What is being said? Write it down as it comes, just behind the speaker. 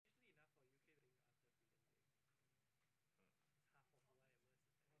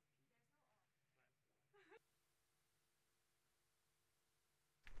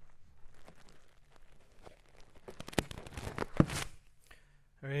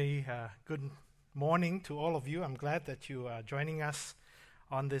Very good morning to all of you. I'm glad that you are joining us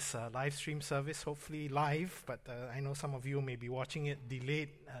on this live stream service, hopefully live, but I know some of you may be watching it delayed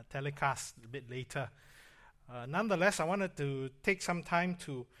telecast a bit later. Nonetheless, I wanted to take some time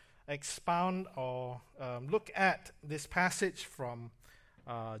to expound or look at this passage from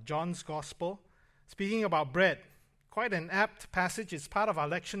John's Gospel, speaking about bread. Quite an apt passage. It's part of our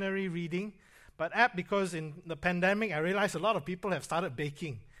lectionary reading, but apt because in the pandemic, I realized a lot of people have started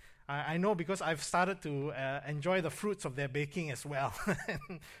baking. I know because I've started to enjoy the fruits of their baking as well.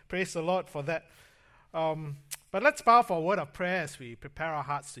 Praise the Lord for that. But let's bow for a word of prayer as we prepare our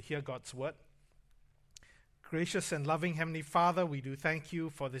hearts to hear God's word. Gracious and loving Heavenly Father, we do thank you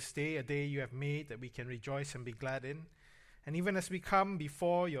for this day, a day you have made that we can rejoice and be glad in. And even as we come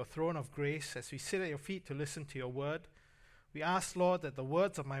before your throne of grace, as we sit at your feet to listen to your word, we ask, Lord, that the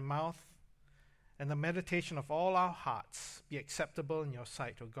words of my mouth and the meditation of all our hearts be acceptable in your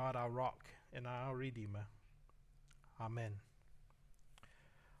sight, O God, our rock and our Redeemer. Amen.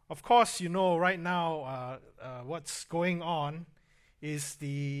 Of course, you know right now what's going on is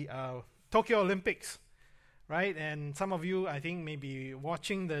the Tokyo Olympics, right? And some of you, I think, may be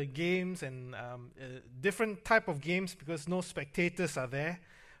watching the games and different type of games because no spectators are there.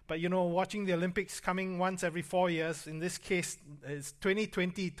 But, you know, watching the Olympics coming once every 4 years, in this case, it's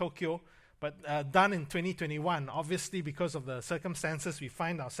 2020 Tokyo, but done in 2021, obviously because of the circumstances we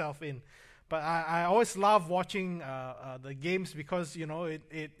find ourselves in. But I always love watching the games because, you know, it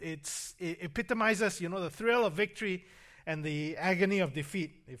epitomizes, you know, the thrill of victory and the agony of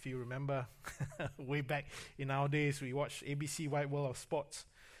defeat. If you remember way back in our days, we watched ABC Wide World of Sports.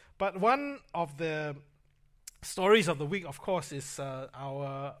 But one of the stories of the week, of course, is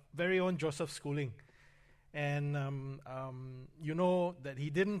our very own Joseph Schooling. And you know that he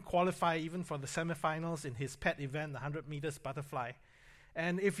didn't qualify even for the semifinals in his pet event, the 100 meters butterfly.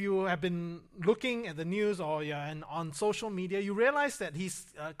 And if you have been looking at the news or you're on social media, you realize that he's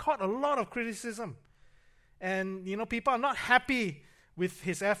caught a lot of criticism. And, you know, people are not happy with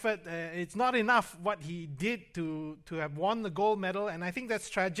his effort. It's not enough what he did to have won the gold medal. And I think that's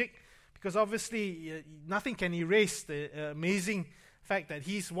tragic because obviously nothing can erase the amazing fact that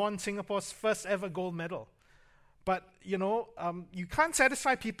he's won Singapore's first ever gold medal. But, you know, you can't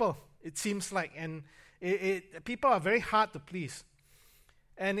satisfy people, it seems like. And people are very hard to please.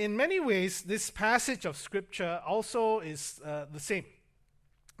 And in many ways, this passage of Scripture also is the same.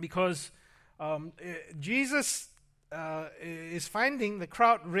 Because Jesus is finding the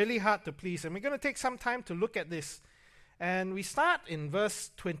crowd really hard to please. And we're going to take some time to look at this. And we start in verse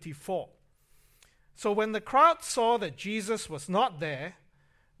 24. So when the crowd saw that Jesus was not there,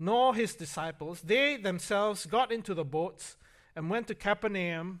 nor his disciples, they themselves got into the boats and went to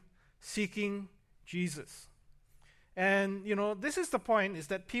Capernaum seeking Jesus. And, you know, this is the point, is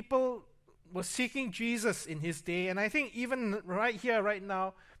that people were seeking Jesus in his day. And I think even right here, right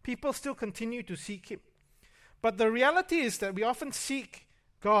now, people still continue to seek him. But the reality is that we often seek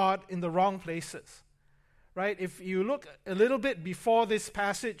God in the wrong places. Right? If you look a little bit before this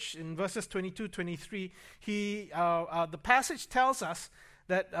passage in verses 22, 23, the passage tells us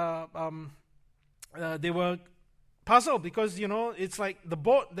that they were puzzled because, you know, it's like the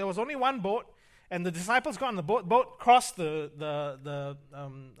boat, there was only one boat, and the disciples got on the boat crossed the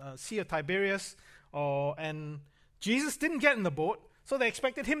Sea of Tiberias, and Jesus didn't get in the boat, so they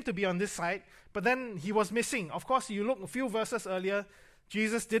expected him to be on this side, but then he was missing. Of course, you look a few verses earlier,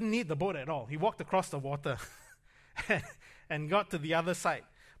 Jesus didn't need the boat at all. He walked across the water and got to the other side.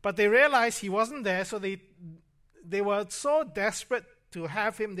 But they realized he wasn't there, so they were so desperate to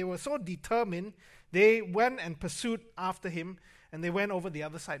have him. They were so determined. They went and pursued after him, and they went over the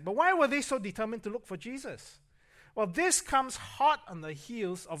other side. But why were they so determined to look for Jesus? Well, this comes hot on the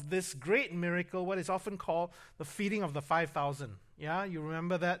heels of this great miracle, what is often called the feeding of the 5,000. Yeah, you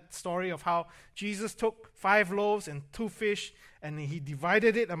remember that story of how Jesus took 5 loaves and 2 fish, and he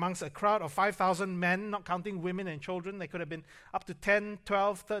divided it amongst a crowd of 5,000 men, not counting women and children. They could have been up to 10,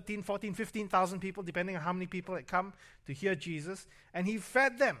 12, 13, 14, 15,000 people, depending on how many people had come to hear Jesus. And he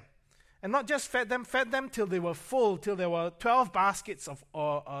fed them. And not just fed them till they were full, till there were 12 baskets of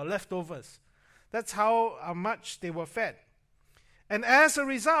leftovers. That's how much they were fed. And as a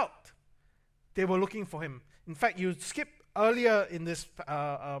result, they were looking for him. In fact, you skip earlier in this,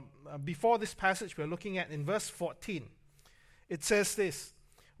 before this passage we're looking at in verse 14. It says this: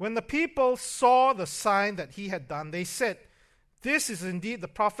 when the people saw the sign that he had done, they said, "This is indeed the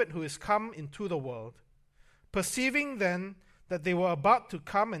prophet who is come into the world." Perceiving then that they were about to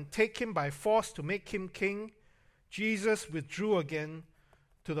come and take him by force to make him king, Jesus withdrew again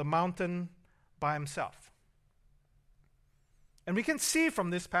to the mountain by himself. And we can see from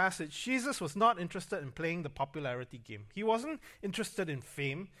this passage, Jesus was not interested in playing the popularity game. He wasn't interested in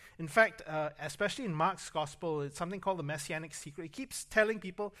fame. In fact, especially in Mark's gospel, it's something called the Messianic secret. He keeps telling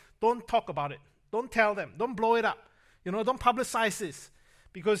people, don't talk about it. Don't tell them. Don't blow it up. Don't publicize this.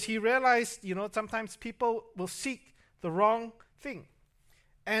 Because he realized, sometimes people will seek the wrong thing.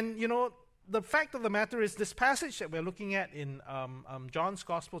 And, the fact of the matter is this passage that we're looking at in John's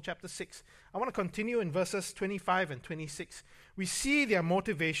Gospel, chapter 6, I want to continue in verses 25 and 26. We see their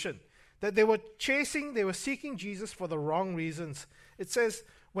motivation, that they were seeking Jesus for the wrong reasons. It says,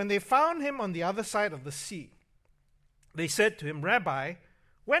 when they found him on the other side of the sea, they said to him, Rabbi,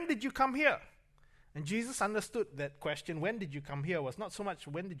 when did you come here? And Jesus understood that question, when did you come here, was not so much,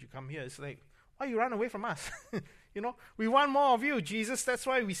 when did you come here? It's like, why you run away from us? We want more of you, Jesus. That's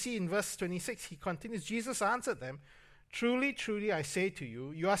why we see in verse 26, he continues, Jesus answered them, truly, truly, I say to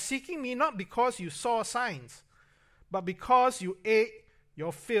you, you are seeking me not because you saw signs, but because you ate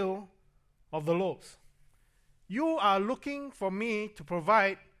your fill of the loaves. You are looking for me to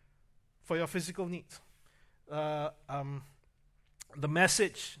provide for your physical needs. The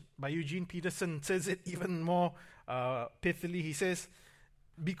Message by Eugene Peterson says it even more pithily. He says,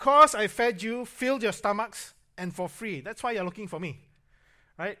 because I fed you, filled your stomachs, and for free. That's why you're looking for me,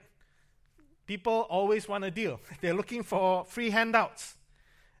 right? People always want a deal. They're looking for free handouts.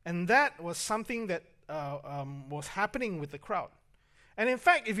 And that was something that was happening with the crowd. And in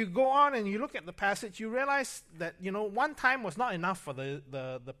fact, if you go on and you look at the passage, you realize that, one time was not enough for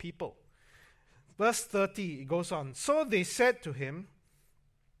the people. Verse 30, it goes on. So they said to him,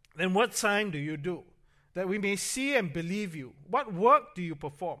 then what sign do you do, that we may see and believe you? What work do you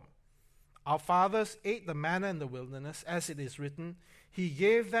perform? Our fathers ate the manna in the wilderness, as it is written, he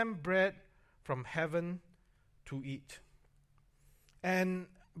gave them bread from heaven to eat. And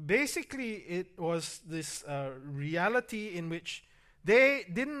basically it was this reality in which they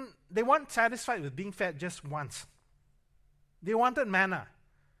weren't satisfied with being fed just once. They wanted manna.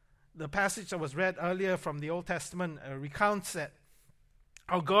 The passage that was read earlier from the Old Testament recounts that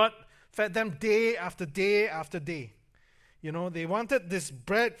how God fed them day after day after day. They wanted this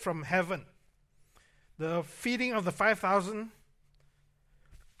bread from heaven. The feeding of the 5,000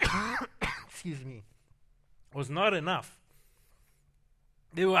 excuse me, was not enough.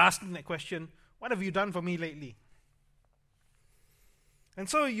 They were asking that question, what have you done for me lately? And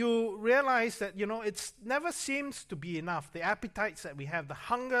so you realize that, it never seems to be enough. The appetites that we have, the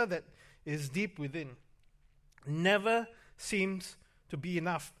hunger that is deep within, never seems to be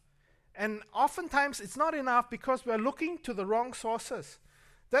enough. And oftentimes it's not enough because we're looking to the wrong sources.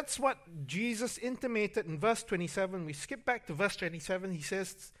 That's what Jesus intimated in verse 27. We skip back to verse 27. He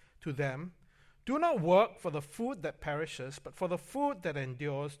says to them, do not work for the food that perishes, but for the food that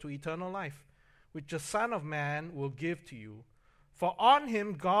endures to eternal life, which the Son of Man will give to you. For on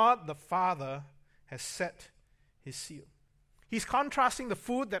him God the Father has set his seal. He's contrasting the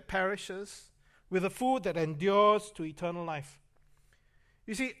food that perishes with the food that endures to eternal life.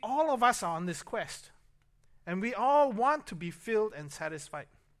 You see, all of us are on this quest, and we all want to be filled and satisfied.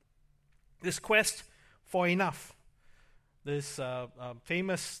 This quest for enough. This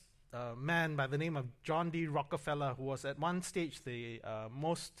famous man by the name of John D. Rockefeller, who was at one stage the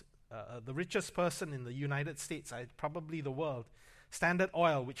richest person in the United States, probably the world. Standard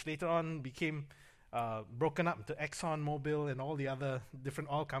Oil, which later on became broken up into Exxon Mobil and all the other different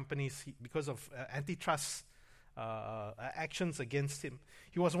oil companies because of antitrust actions against him.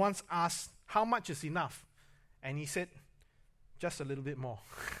 He was once asked, how much is enough? And he said, just a little bit more.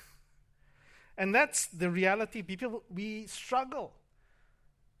 And that's the reality. People, we struggle,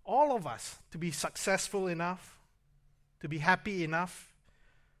 all of us, to be successful enough, to be happy enough,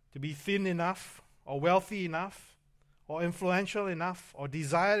 to be thin enough, or wealthy enough, or influential enough, or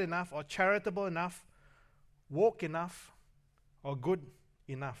desired enough, or charitable enough, woke enough, or good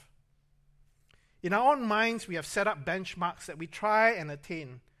enough. In our own minds, we have set up benchmarks that we try and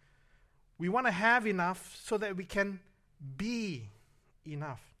attain. We want to have enough so that we can be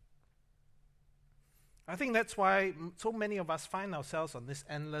enough. I think that's why so many of us find ourselves on this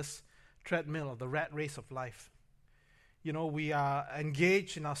endless treadmill of the rat race of life. We are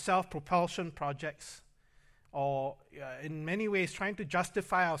engaged in our self-propulsion projects, or in many ways trying to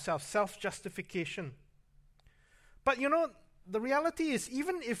justify ourselves, self-justification. But the reality is,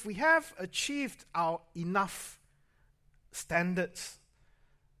 even if we have achieved our enough standards,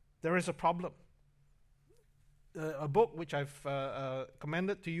 there is a problem. A book which I've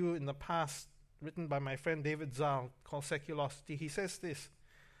commended to you in the past, written by my friend David Zhao, called Seculosity, he says this: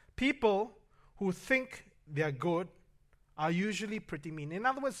 people who think they're good are usually pretty mean. In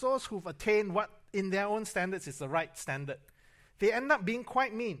other words, those who've attained what in their own standards is the right standard. they end up being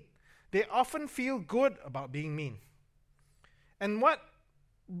quite mean. They often feel good about being mean. And what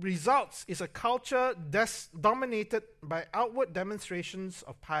results is a culture dominated by outward demonstrations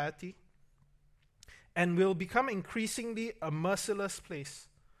of piety and will become increasingly a merciless place,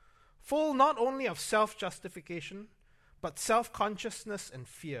 full not only of self-justification, but self-consciousness and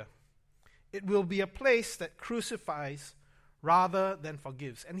fear. It will be a place that crucifies rather than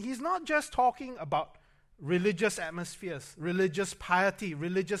forgives. And he's not just talking about religious atmospheres, religious piety,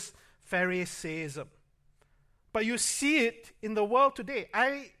 religious Pharisaism. But you see it in the world today.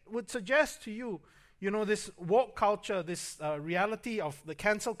 I would suggest to you, this woke culture, this reality of the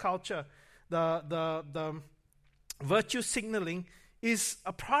cancel culture, the virtue signaling is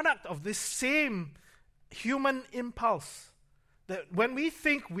a product of this same human impulse. That when we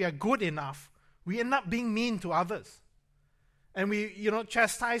think we are good enough, we end up being mean to others. And we,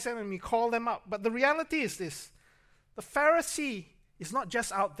 chastise them and we call them up. But the reality is this: the Pharisee is not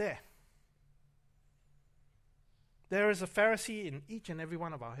just out there. There is a Pharisee in each and every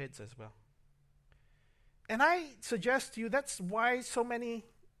one of our heads as well. And I suggest to you that's why so many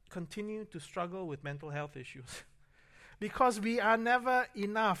continue to struggle with mental health issues. Because we are never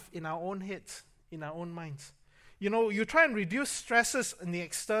enough in our own heads, in our own minds. You try and reduce stresses in the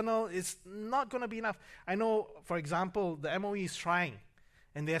external, it's not going to be enough. I know, for example, the MOE is trying.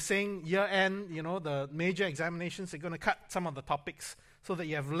 And they're saying year-end, the major examinations, they're going to cut some of the topics so that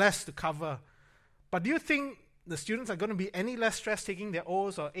you have less to cover. But do you think the students are going to be any less stressed taking their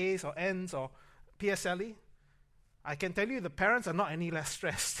O's or A's or N's or PSLE? I can tell you the parents are not any less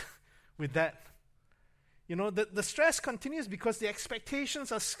stressed with that. The stress continues because the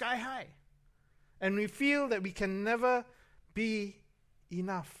expectations are sky high. And we feel that we can never be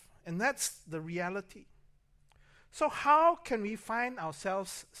enough. And that's the reality. So how can we find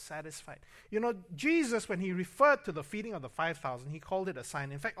ourselves satisfied? Jesus, when he referred to the feeding of the 5,000, he called it a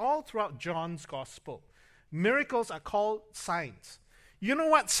sign. In fact, all throughout John's gospel, miracles are called signs. You know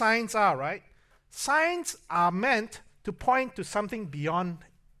what signs are, right? Signs are meant to point to something beyond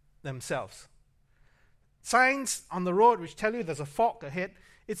themselves. Signs on the road which tell you there's a fork ahead,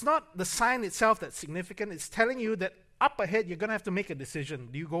 it's not the sign itself that's significant. It's telling you that up ahead you're going to have to make a decision.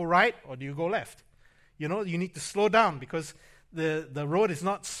 Do you go right or do you go left? You need to slow down because the road is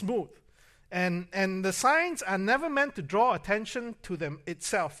not smooth. And the signs are never meant to draw attention to them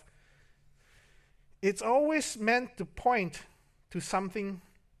itself. It's always meant to point to something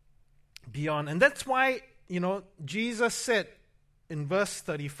beyond. And that's why, Jesus said in verse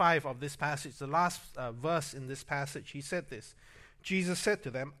 35 of this passage, the last verse in this passage, he said this. Jesus said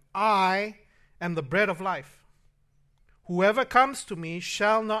to them, I am the bread of life. Whoever comes to me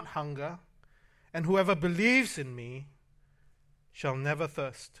shall not hunger, and whoever believes in me shall never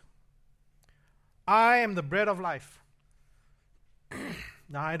thirst. I am the bread of life.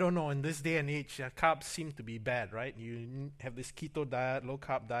 Now, I don't know, in this day and age, carbs seem to be bad, right? You have this keto diet,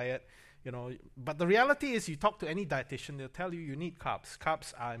 low-carb diet, But the reality is, you talk to any dietitian, they'll tell you need carbs.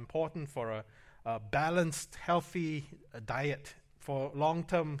 Carbs are important for a balanced, healthy diet for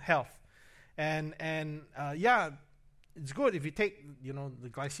long-term health. And it's good if you take, the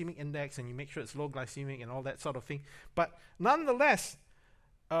glycemic index and you make sure it's low glycemic and all that sort of thing. But nonetheless,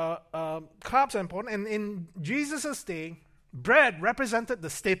 carbs are important. And in Jesus' day, bread represented the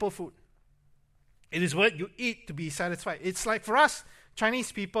staple food. It is what you eat to be satisfied. It's like for us,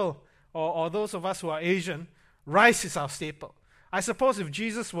 Chinese people, or those of us who are Asian, rice is our staple. I suppose if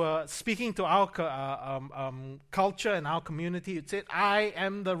Jesus were speaking to our culture and our community, he'd say, I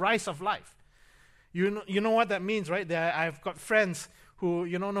am the rice of life. You know what that means, right? I've got friends who,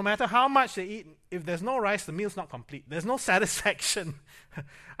 no matter how much they eat, if there's no rice, the meal's not complete. There's no satisfaction.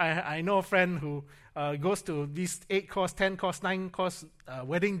 I know a friend who goes to these 8-course, 10-course, 9-course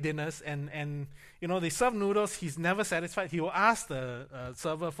wedding dinners, and they serve noodles. He's never satisfied. He will ask the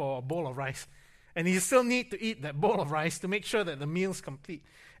server for a bowl of rice. And he still need to eat that bowl of rice to make sure that the meal's complete.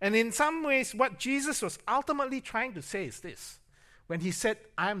 And in some ways, what Jesus was ultimately trying to say is this. When he said,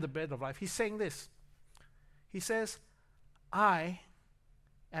 I am the bread of life, he's saying this. He says, I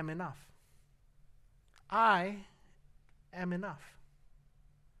am enough. I am enough.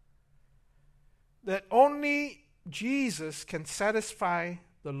 That only Jesus can satisfy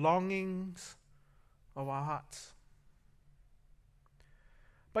the longings of our hearts.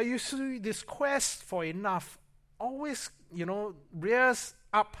 But you see, this quest for enough always, rears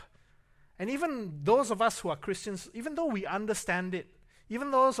up. And even those of us who are Christians, even though we understand it, even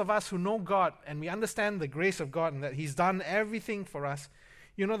those of us who know God and we understand the grace of God and that He's done everything for us,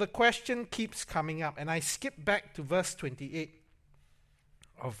 the question keeps coming up. And I skip back to verse 28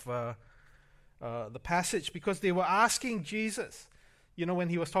 of the passage, because they were asking Jesus, when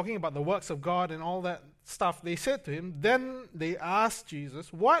he was talking about the works of God and all that stuff, they said to him, then they asked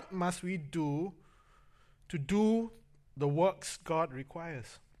Jesus, what must we do to do the works God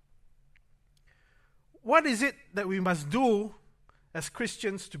requires? What is it that we must do as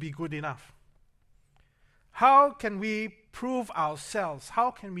Christians to be good enough? How can we prove ourselves?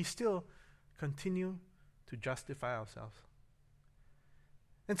 How can we still continue to justify ourselves?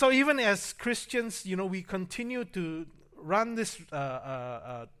 And so even as Christians, we continue to run this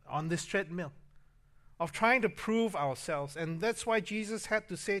on this treadmill of trying to prove ourselves. And that's why Jesus had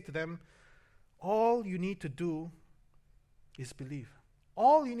to say to them, all you need to do is believe.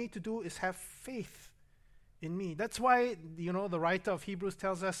 All you need to do is have faith in me. That's why, the writer of Hebrews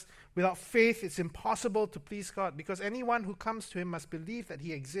tells us, without faith it's impossible to please God, because anyone who comes to him must believe that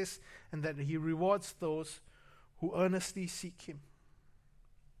he exists and that he rewards those who earnestly seek him.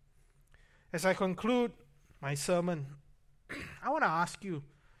 As I conclude my sermon, I want to ask you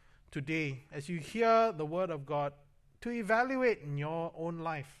today, as you hear the word of God, to evaluate in your own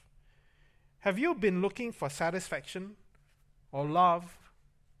life. Have you been looking for satisfaction or love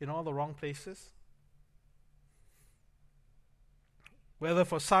in all the wrong places? Whether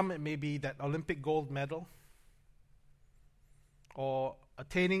for some it may be that Olympic gold medal, or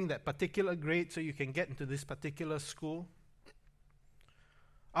attaining that particular grade so you can get into this particular school.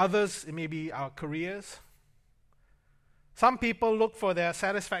 Others, it may be our careers. Some people look for their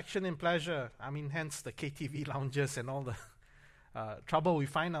satisfaction in pleasure. Hence the KTV lounges and all the trouble we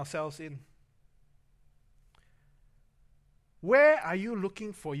find ourselves in. Where are you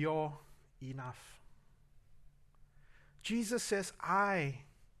looking for your enough? Jesus says, I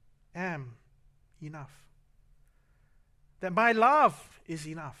am enough. That my love is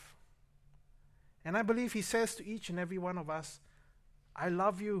enough. And I believe he says to each and every one of us, I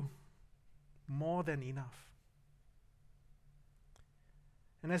love you more than enough.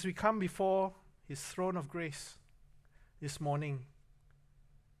 And as we come before his throne of grace this morning,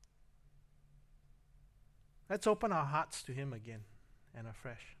 let's open our hearts to him again and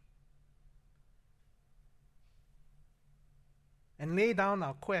afresh. And lay down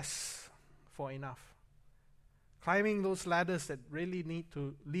our quest for enough. Climbing those ladders that really need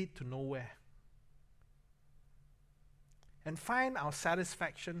to lead to nowhere. And find our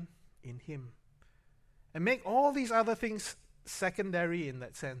satisfaction in him. And make all these other things secondary in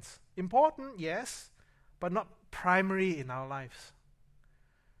that sense. Important, yes, but not primary in our lives.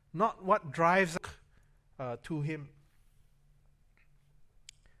 Not what drives us to him.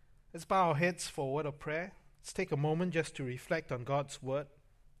 Let's bow our heads for a word of prayer. Let's take a moment just to reflect on God's word.